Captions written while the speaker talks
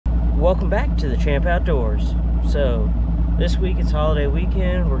welcome back to the Champ Outdoors. So this week it's holiday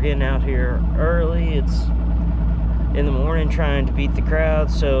weekend. We're getting out here early. It's in the morning, trying to beat the crowd,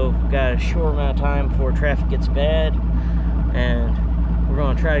 so got a short amount of time before traffic gets bad, and we're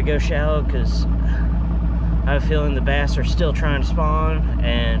going to try to go shallow because I have a feeling the bass are still trying to spawn,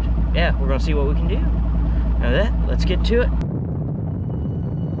 and yeah, we're going to see what we can do. Now let's get to it.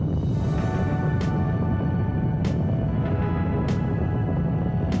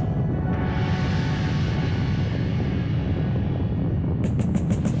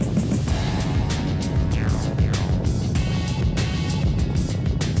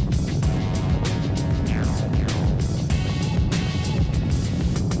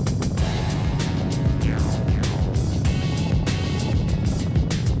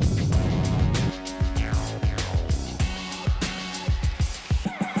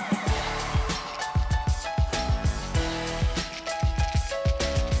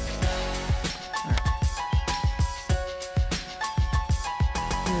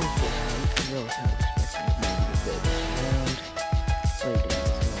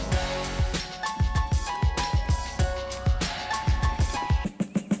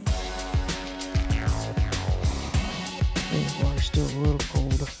 The water's still a little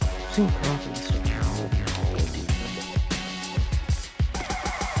cold. I've seen crappie stuff.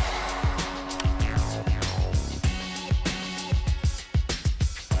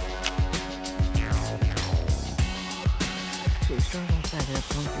 So we started off that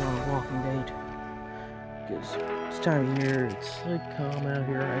point on a walking date because this time of year it's like calm out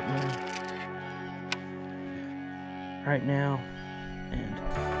here right now, and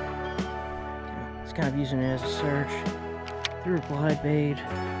it's kind of using it as a search. Threw a glide bait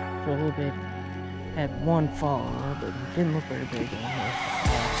for a little bit, had one follower, but it didn't look very big on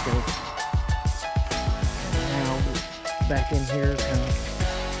the scope. And now back in here, kind of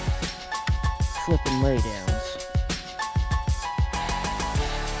flipping laydowns.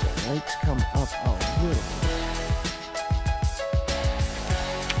 The lake's come up a little bit.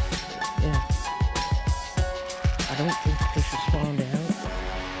 Yeah, I don't think the fish have spawned out.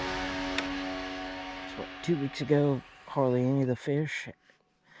 So what, 2 weeks ago, hardly any of the fish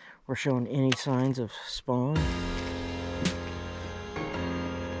were showing any signs of spawn.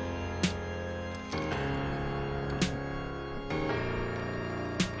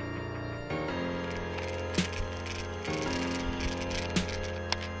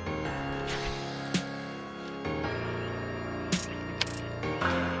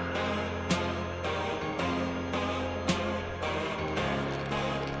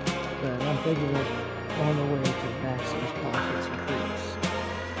 But I'm thinking that on the way to the backs of these pockets and creeks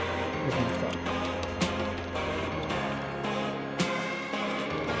is my thought.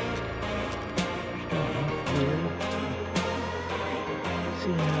 Starting off here,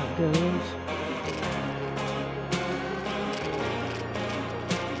 see how it goes.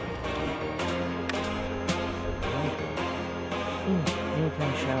 Any kind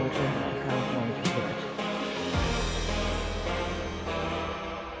of shallow trip, I kind of want to get.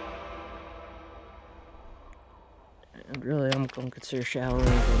 And really, I'm going to consider shallow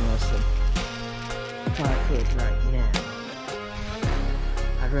anything less than 5 foot right now.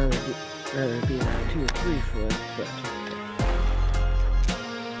 I'd rather be around 2 or 3 foot, but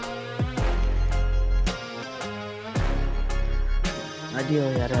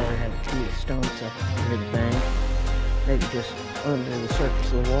ideally, I'd rather have a few stumps up near the bank, maybe just under the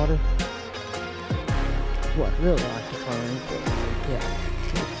surface of the water. That's what I'd really like to find, but yeah.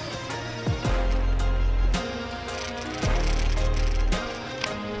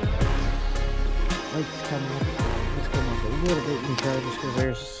 Lake's coming up. It's coming up a little bit in color just because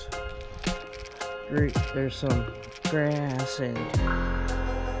there's some grass and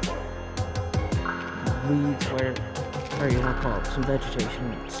weeds, where you want to call it, some vegetation.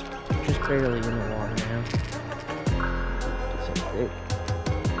 It's just barely in the water now. So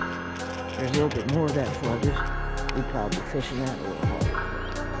there's a little bit more of that flooded. We'd probably be fishing that a little harder.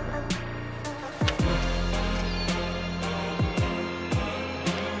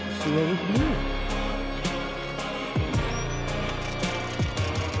 See what we can do.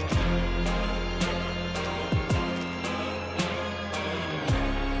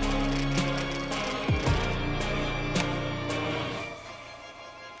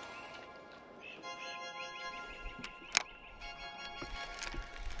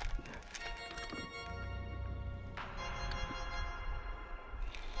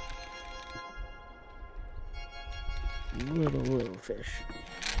 Little fish.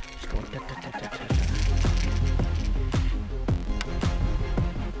 Just going tut, tut, tut, tut, tut.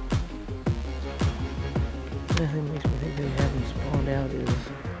 The thing that makes me think they haven't spawned out is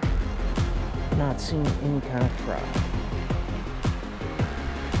not seen any kind of fry.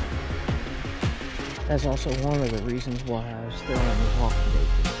 That's also one of the reasons why I was throwing the walking bait.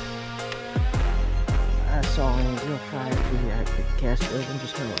 I saw any real fry activity, I could cast it and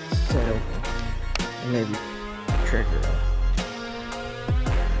just kind of like set open and maybe trigger a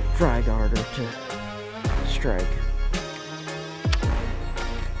fry garter to strike.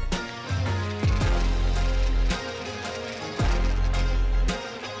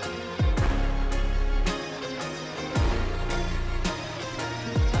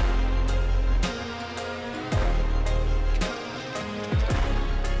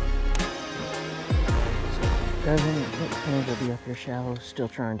 Guys, will be up here shallow, still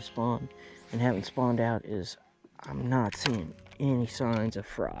trying to spawn, and haven't spawned out is I'm not seeing any signs of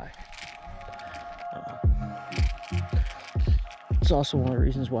fry. It's also one of the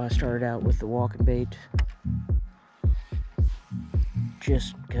reasons why I started out with the walking bait,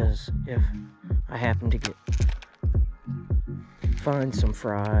 just because if I happen to find some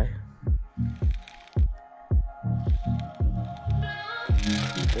fry,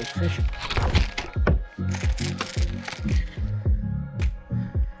 big fish.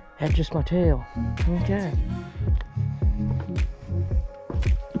 Had just my tail. Okay.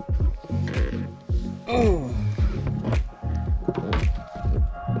 Oh.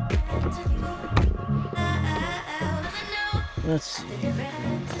 Let's see.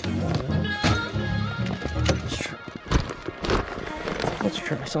 Let's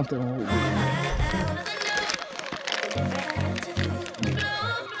try something a little bit.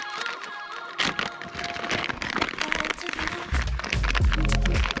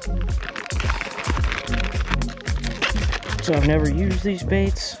 So I've never used these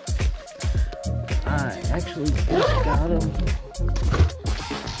baits. I actually just got them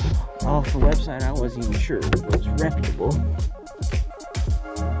off the website. I wasn't even sure it was reputable.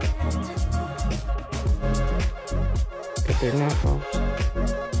 But they're knockoffs.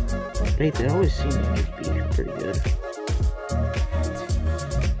 They always seem to be pretty good.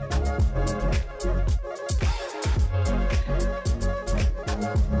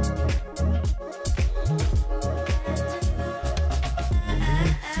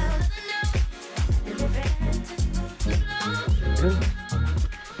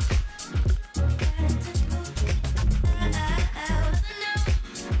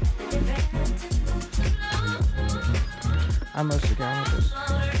 I mostly got this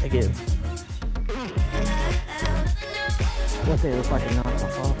again. What they look like a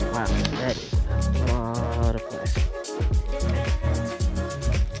knockoff of. Wow, that is a lot of plastic.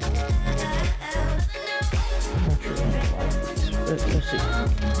 Not sure I like these, but we'll see.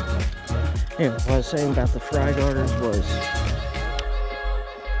 Anyway, what I was saying about the fry garters was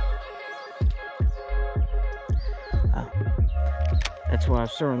that's why I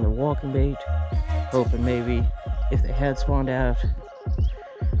was throwing the walking bait, hoping maybe if they had spawned out,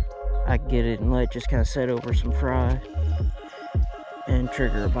 I could get it and let it just kind of set over some fry and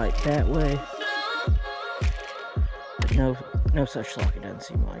trigger a bite that way. But no such luck, it doesn't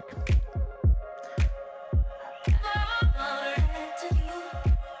seem like.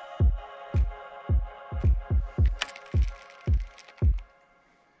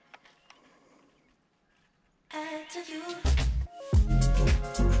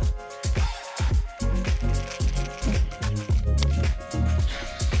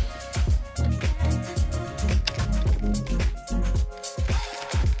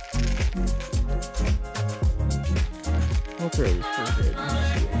 I'll throw these for a bit and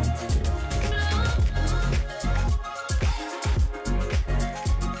see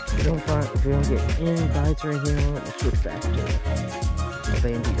what if we don't get any bites or anything, we'll switch back to the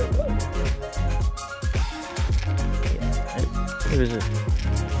Bandito. Yeah, it was a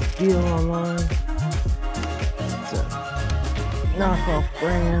deal online. It's a knockoff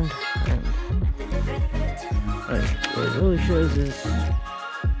brand, and what it really shows is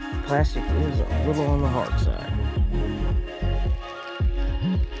plastic is a little on the hard side.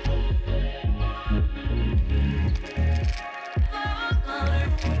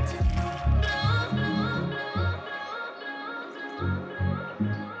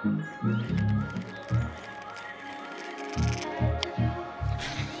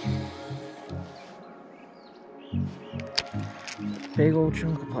 Big old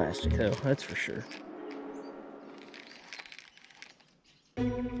chunk of plastic though, that's for sure.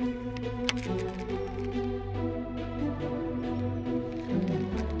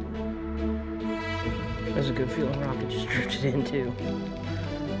 That's a good feeling rocket just drifted into.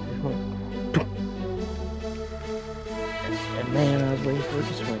 And man, I was waiting for it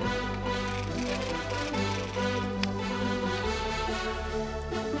to swing.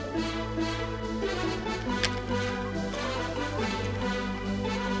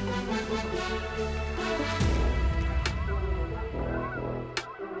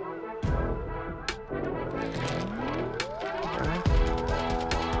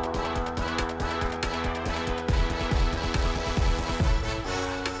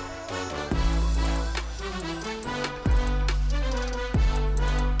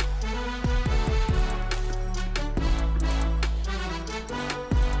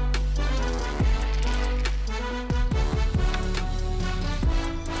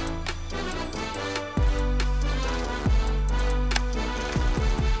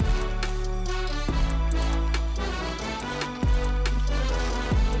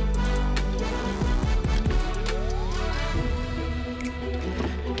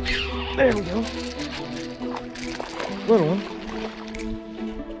 There we go. Little one.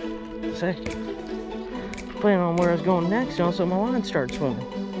 Say, planning on where I was going next, and also my line started swimming.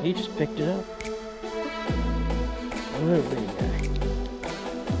 He just picked it up. A little bitty guy.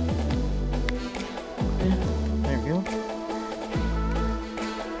 Yeah, there we go.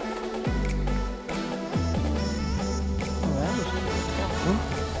 Oh, that was awesome.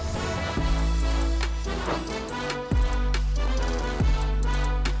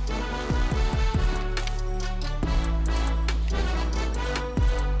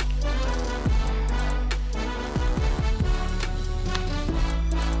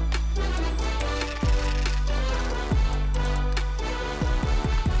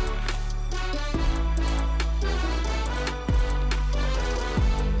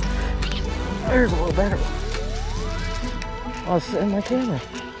 There's a little better one. I'll set my camera.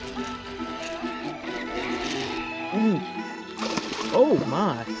 Oh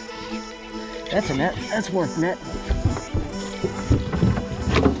my. That's a net. That's worth net.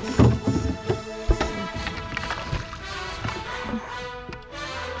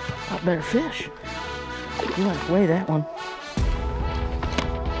 Lot better fish. You might weigh that one.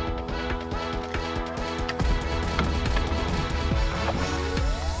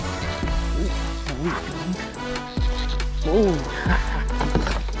 Oh,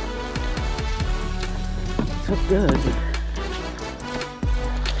 took good.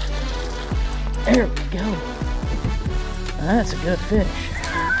 There we go. That's a good fish.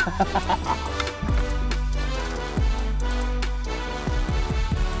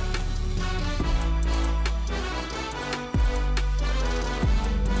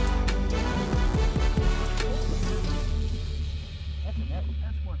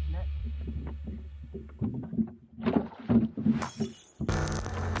 That's worth net.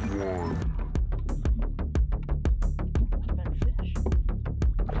 Better fish.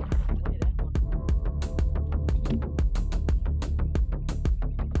 Weigh that one.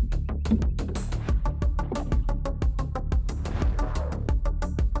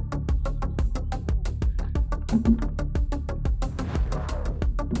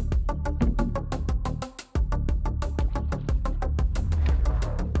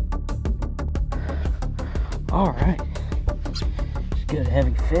 All right, good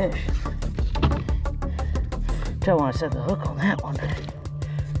heavy fish. Tell when I set the hook on that one.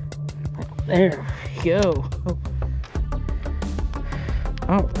 There we go.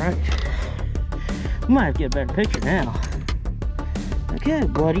 All right, we might have to get a better picture now. Okay,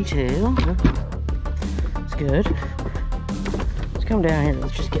 bloody tail. It's good. Let's come down here.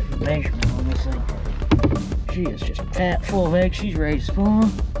 Let's just get the measurement on this thing. She is just fat, full of eggs. She's ready to spawn.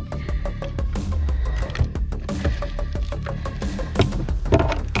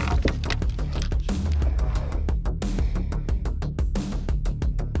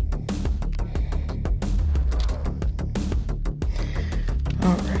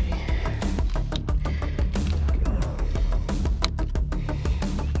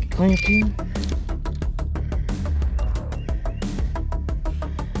 Clamping.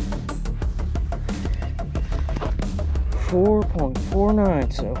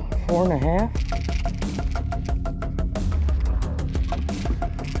 4.49, so 4.5.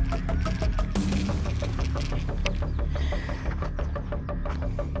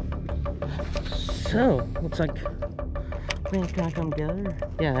 So, looks like things kind of come together.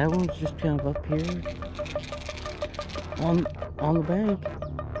 Yeah, that one's just kind of up here on the bank.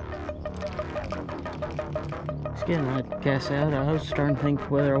 It's getting ready to cast out. I was starting to think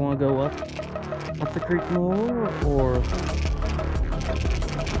whether I want to go up the creek more or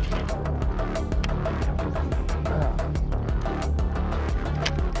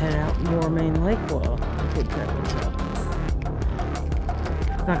head out more main lake while I could check this out.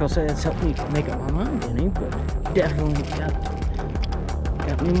 Not gonna say that's helped me make up my mind any, but definitely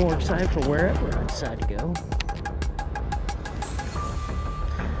got me more excited for wherever I decide to go.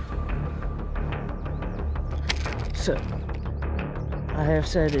 So I have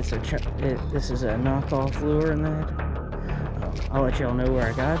said this is a knockoff lure and that. I'll let y'all know where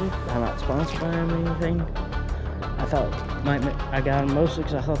I got it. I'm not sponsored by them or anything. I thought I got them mostly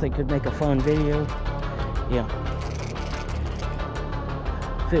because I thought they could make a fun video. Yeah.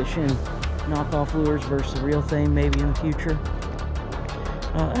 Fishing knockoff lures versus the real thing maybe in the future.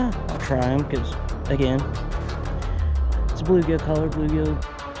 I'll try them because, again, it's a bluegill color. Bluegill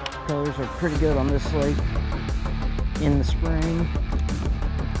colors are pretty good on this lake in the spring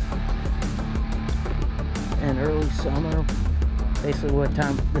and early summer, basically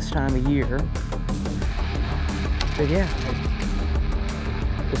this time of year. But yeah,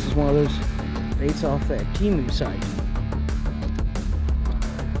 this is one of those baits off that Timu site.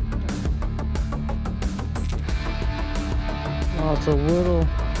 While it's a little,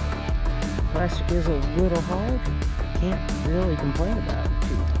 plastic is a little hard, can't really complain about it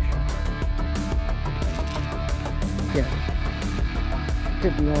too much. Yeah,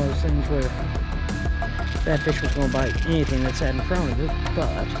 could be one of those things where that fish was going to bite anything that sat in front of it,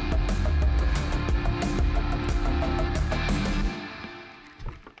 but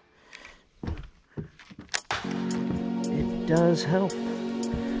it does help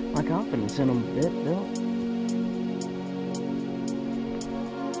my confidence in them a bit, though.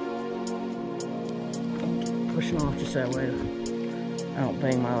 Pushing off just that way I don't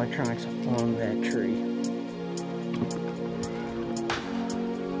bang my electronics on that tree.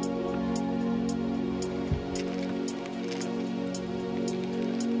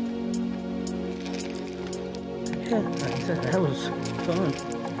 Yeah, like I said, that was fun.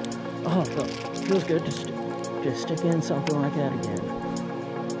 Oh, it feels good to just stick in something like that again.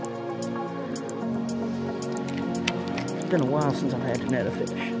 It's been a while since I've had to net a fish.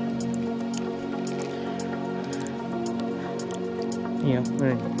 You know,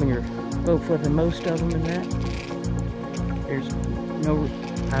 when you're boat flipping most of them in that, there's no,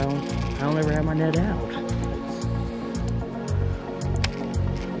 I don't ever have my net out.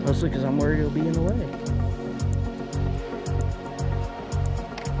 Mostly because I'm worried it'll be in the way.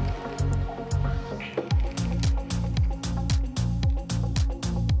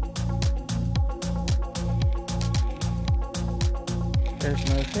 There's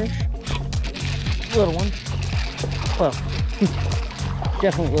another fish. Little one. Well,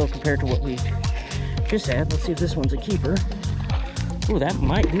 definitely little compared to what we just had. Let's see if this one's a keeper. Oh, that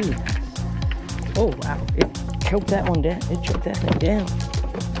might be. Oh, wow. It choked that one down. It choked that thing down.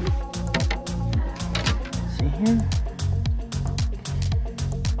 Let's see here.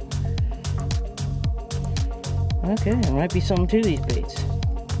 Okay, there might be something to these baits.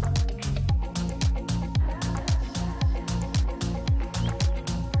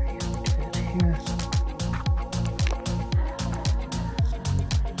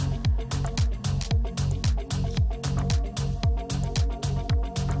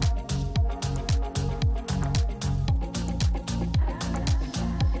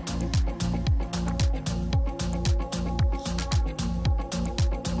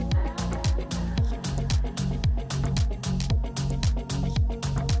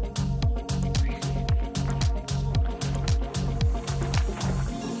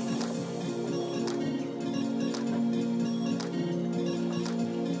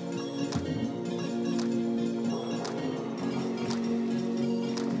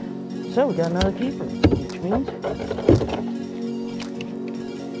 So we got another keeper, which means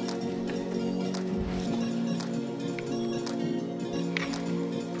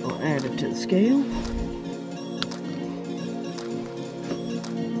we'll add it to the scale.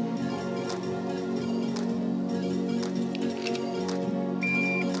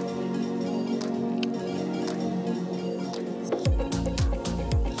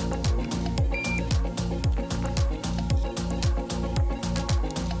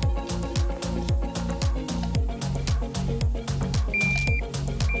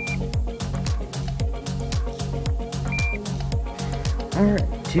 Alright,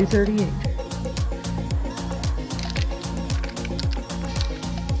 238.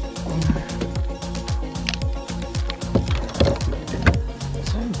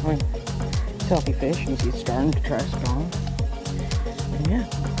 So, healthy fish, you can see it's starting to try strong. And yeah,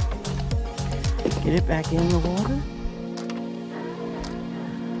 get it back in the water.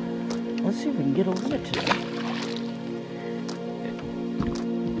 Let's see if we can get a limit today.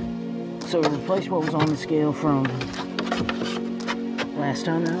 So we replaced what was on the scale from last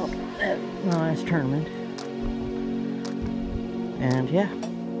time out at the last tournament, and yeah,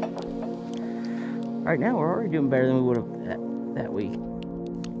 right now we're already doing better than we would have that week.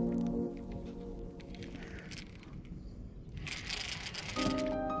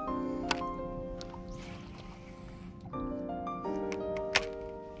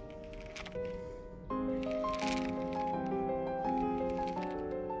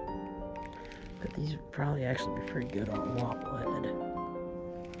 But these would probably actually be pretty good on wobblehead.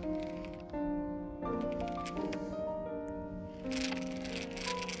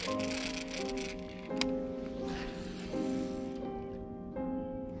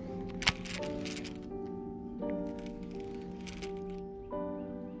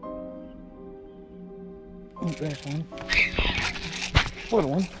 Oh, there's one. Little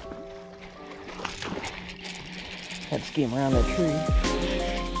one. Had to skim around that tree.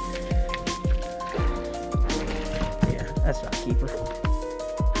 Yeah, that's not a keeper.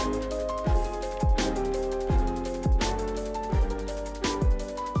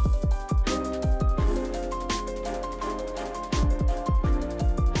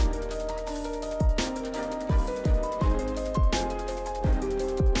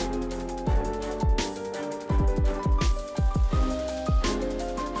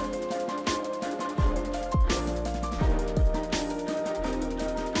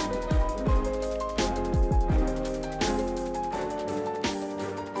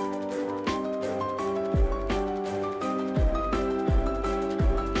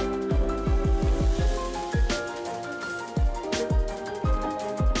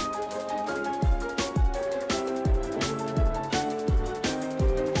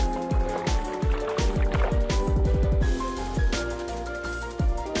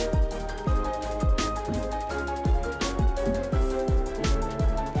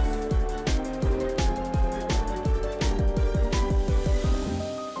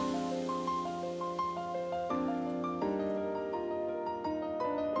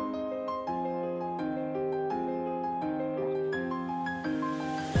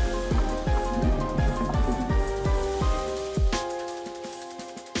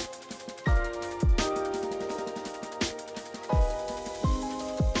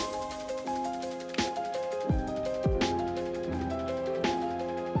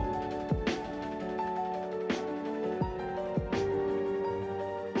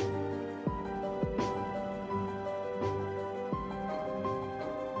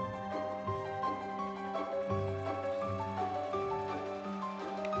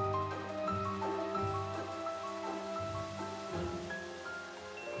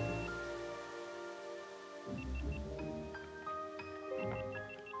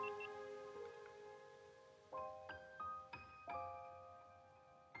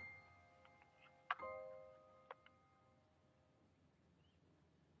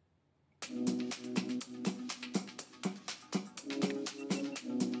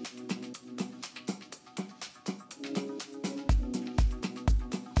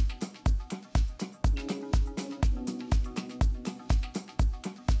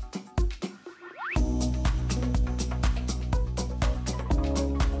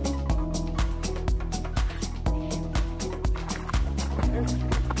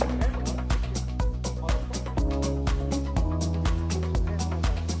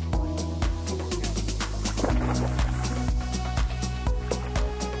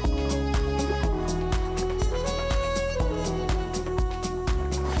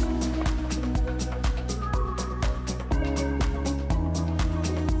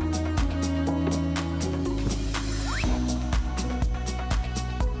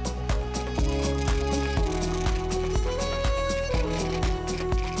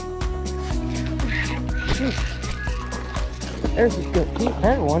 There's a good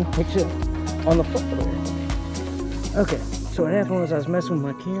better one. Picks it on the flip there. Okay, so what happened was I was messing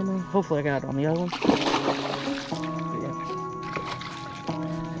with my camera. Hopefully I got it on the other one. Yeah.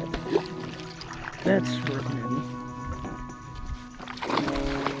 That's working in.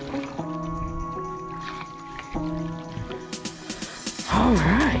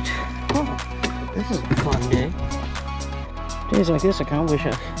 Alright. Oh, this is a fun day. Days like this I kinda wish I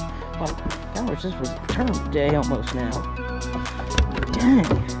wish this was a tournament day almost now. Dang.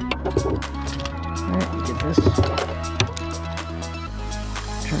 Alright, get this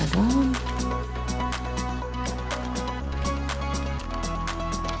turned on.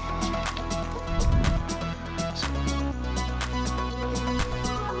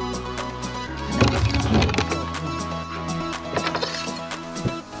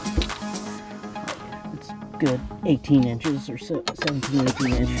 It's good 18 inches or so, 17,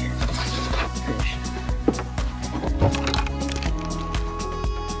 18 inch fish.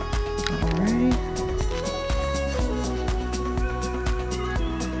 Alright.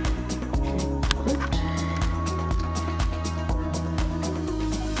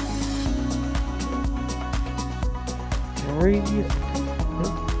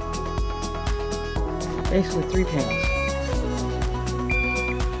 Basically 3 pounds.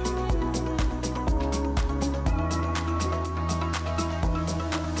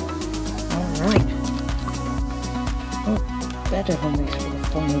 Alright. Well, that definitely makes for a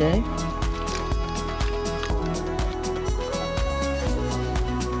fun day.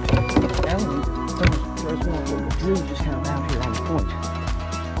 That one, first one for the zoo, just kind of out here on the point.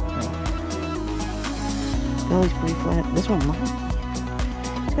 Belly's pretty flat. This one might.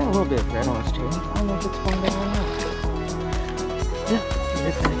 It's got a little bit of red on its tail. I don't know if it's fun down or not. Yeah, get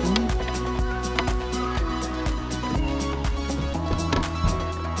it back in.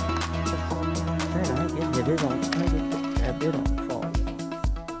 That I get it on. I get that bit on the fall.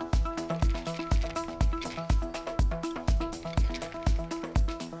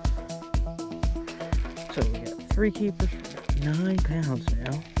 So we got 3 keepers for 9 pounds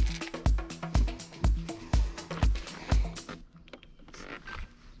now.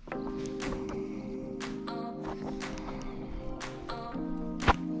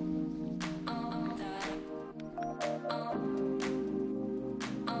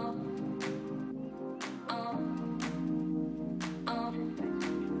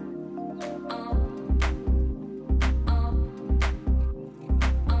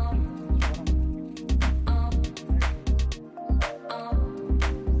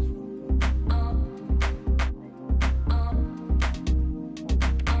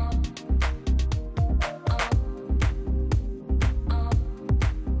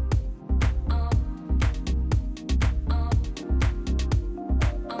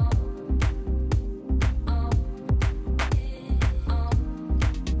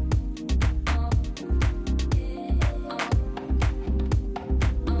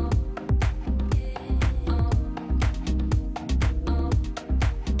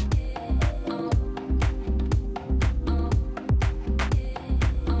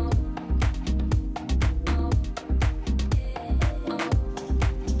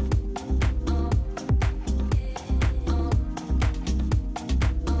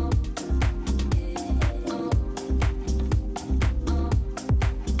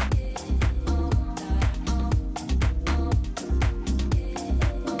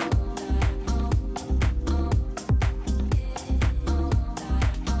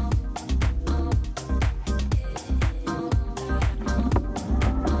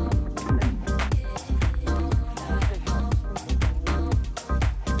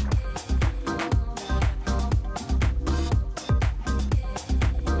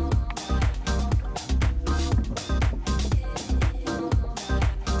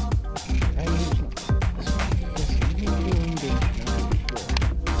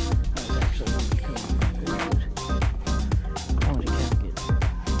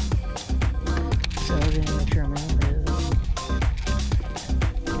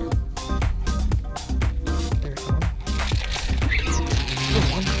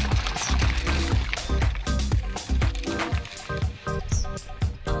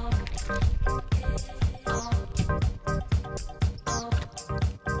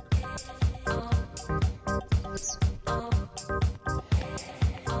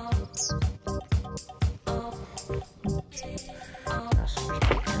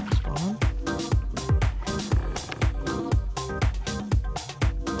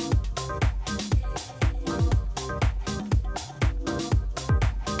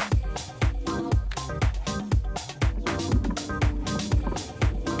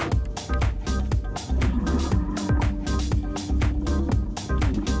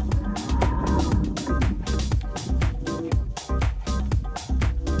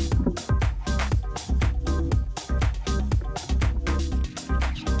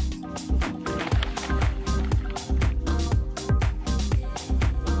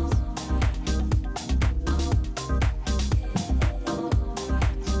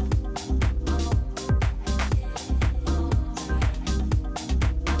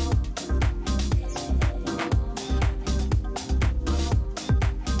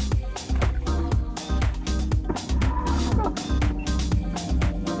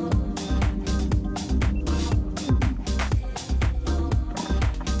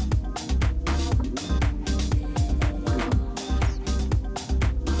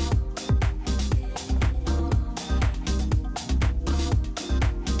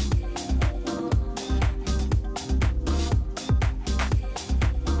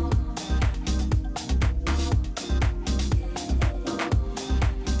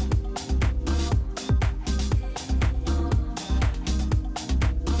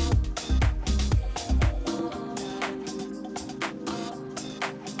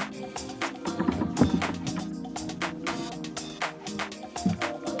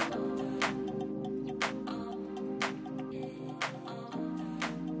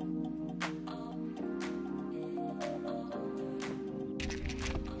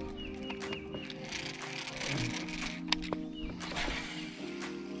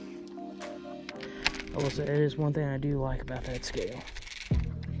 I will say it is one thing I do like about that scale.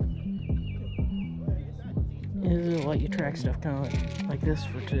 It'll let you track stuff kind of like this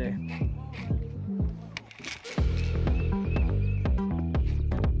for today.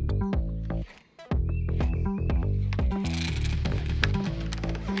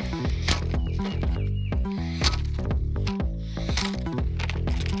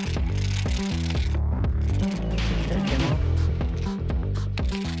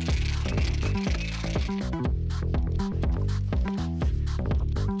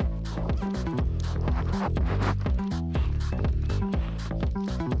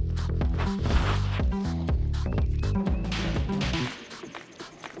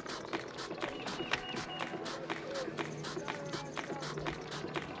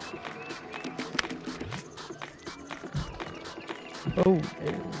 Oh,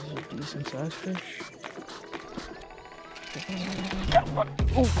 it was a decent sized fish.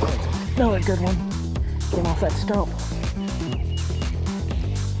 Oh, another good one. Came off that stump.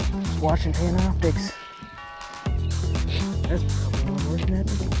 Washington optics. That's probably one working at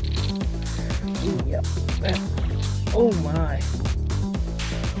me. Ooh, yep. Oh my.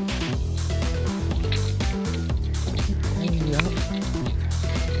 Hanging up.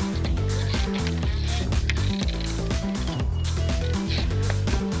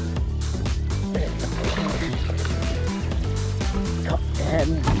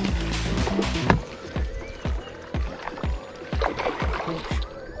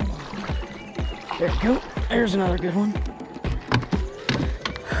 There we go. There's another good one.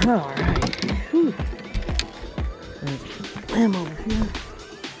 Alright. Him over here.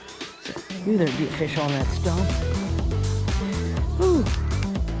 Ooh, there'd be a fish on that stump. Ooh.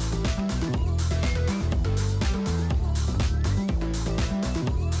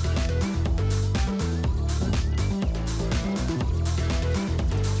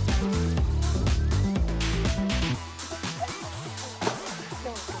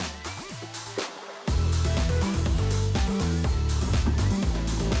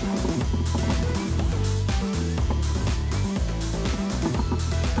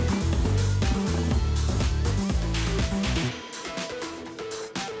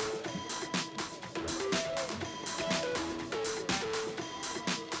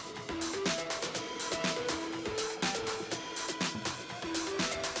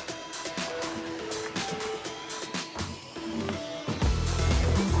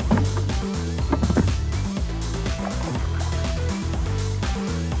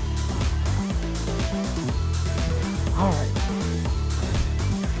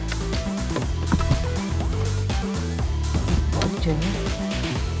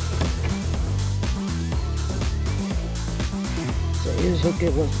 So here's hook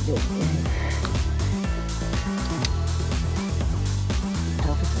it was good.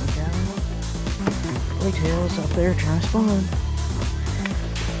 Toughest thing down. Play tails up there trying to spawn.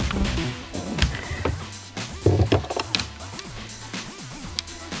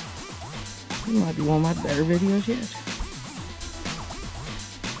 It might be one of my better videos yet.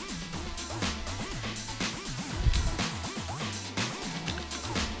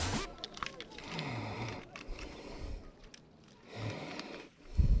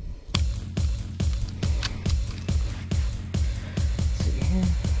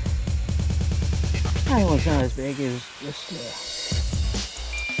 That one's not as big as just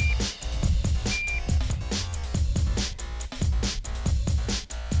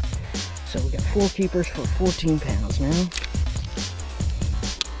So we got 4 keepers for 14 pounds now.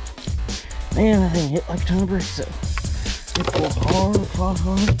 Man, that thing hit like a ton of bricks, so it pulled hard, fought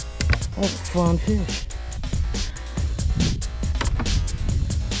hard. That was a fun fish.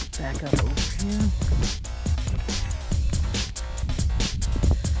 Back up over here.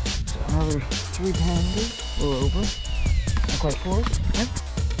 So another 3 pounders, a little over. Not quite 4. Yep.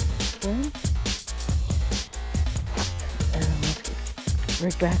 Boom. And let's get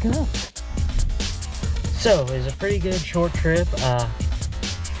right back up. So it was a pretty good short trip.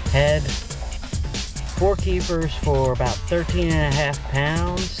 Had 4 keepers for about 13.5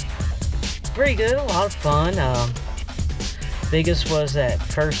 pounds. Pretty good, a lot of fun. Biggest was that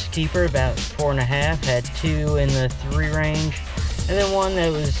first keeper, about 4.5. Had 2 in the 3 range, and then 1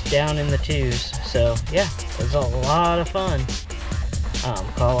 that was down in the 2s. So yeah, it was a lot of fun.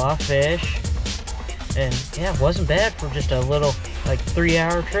 Caught a lot of fish, and yeah, it wasn't bad for just a little, like,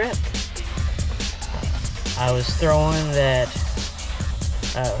 3-hour trip. I was throwing that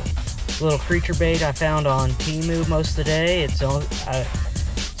little creature bait I found on Temu most of the day. It's the only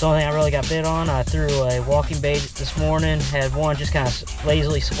thing I really got bit on. I threw a walking bait this morning, had one just kind of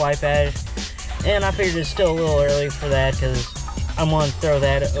lazily swipe at it, and I figured it's still a little early for that because I'm going to throw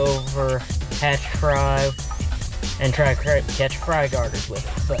that over hatch fry and try to catch fry garters with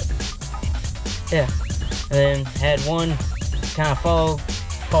it. But yeah, and then had one kind of follow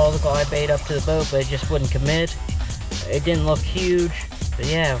the glide bait up to the boat, but it just wouldn't commit. It didn't look huge, but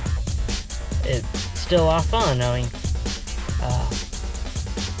yeah, it's still a lot of fun. I mean,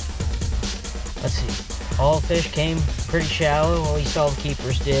 let's see, all the fish came pretty shallow, at least all the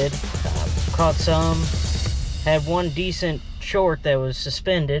keepers did. Caught some, had one decent short that was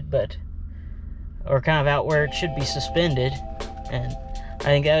suspended, or kind of out where it should be suspended, and I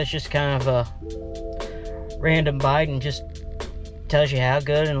think that was just kind of a random bite and just tells you how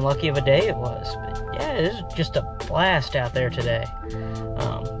good and lucky of a day it was. But yeah, it was just a blast out there today.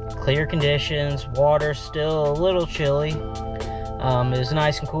 Clear conditions, water still a little chilly. It was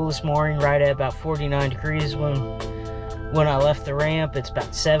nice and cool this morning, right at about 49 degrees when I left the ramp. It's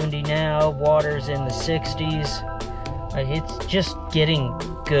about 70 now, water's in the 60s. It's just getting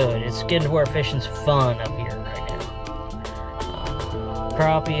good. It's getting to where fishing's fun up here right now.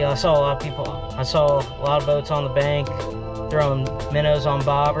 Crappie, I saw a lot of boats on the bank throwing minnows on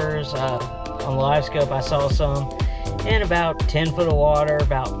bobbers. On the live scope I saw some in about 10 foot of water,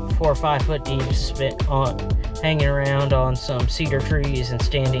 about 4 or 5 foot deep, hanging around on some cedar trees and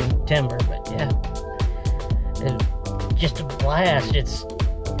standing timber. But yeah, it's just a blast.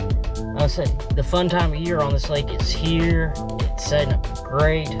 I'll say the fun time of year on this lake is here. It's setting up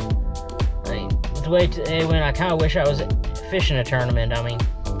great. I mean, the way today went, I kind of wish I was fishing a tournament. I mean,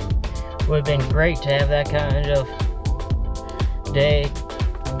 it would have been great to have that kind of day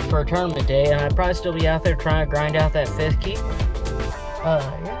for a tournament day, and I'd probably still be out there trying to grind out that 5th keeper.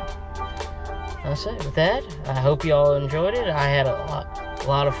 Yeah. I'll say with that, I hope you all enjoyed it. I had a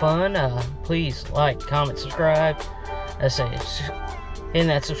lot of fun. Please like, comment, subscribe. I say hitting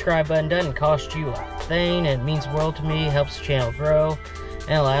that subscribe button doesn't cost you a thing, and it means the world to me, helps the channel grow,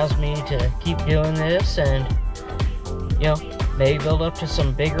 and allows me to keep doing this and, you know, maybe build up to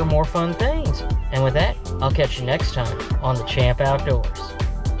some bigger, more fun things. And with that, I'll catch you next time on the Champ Outdoors.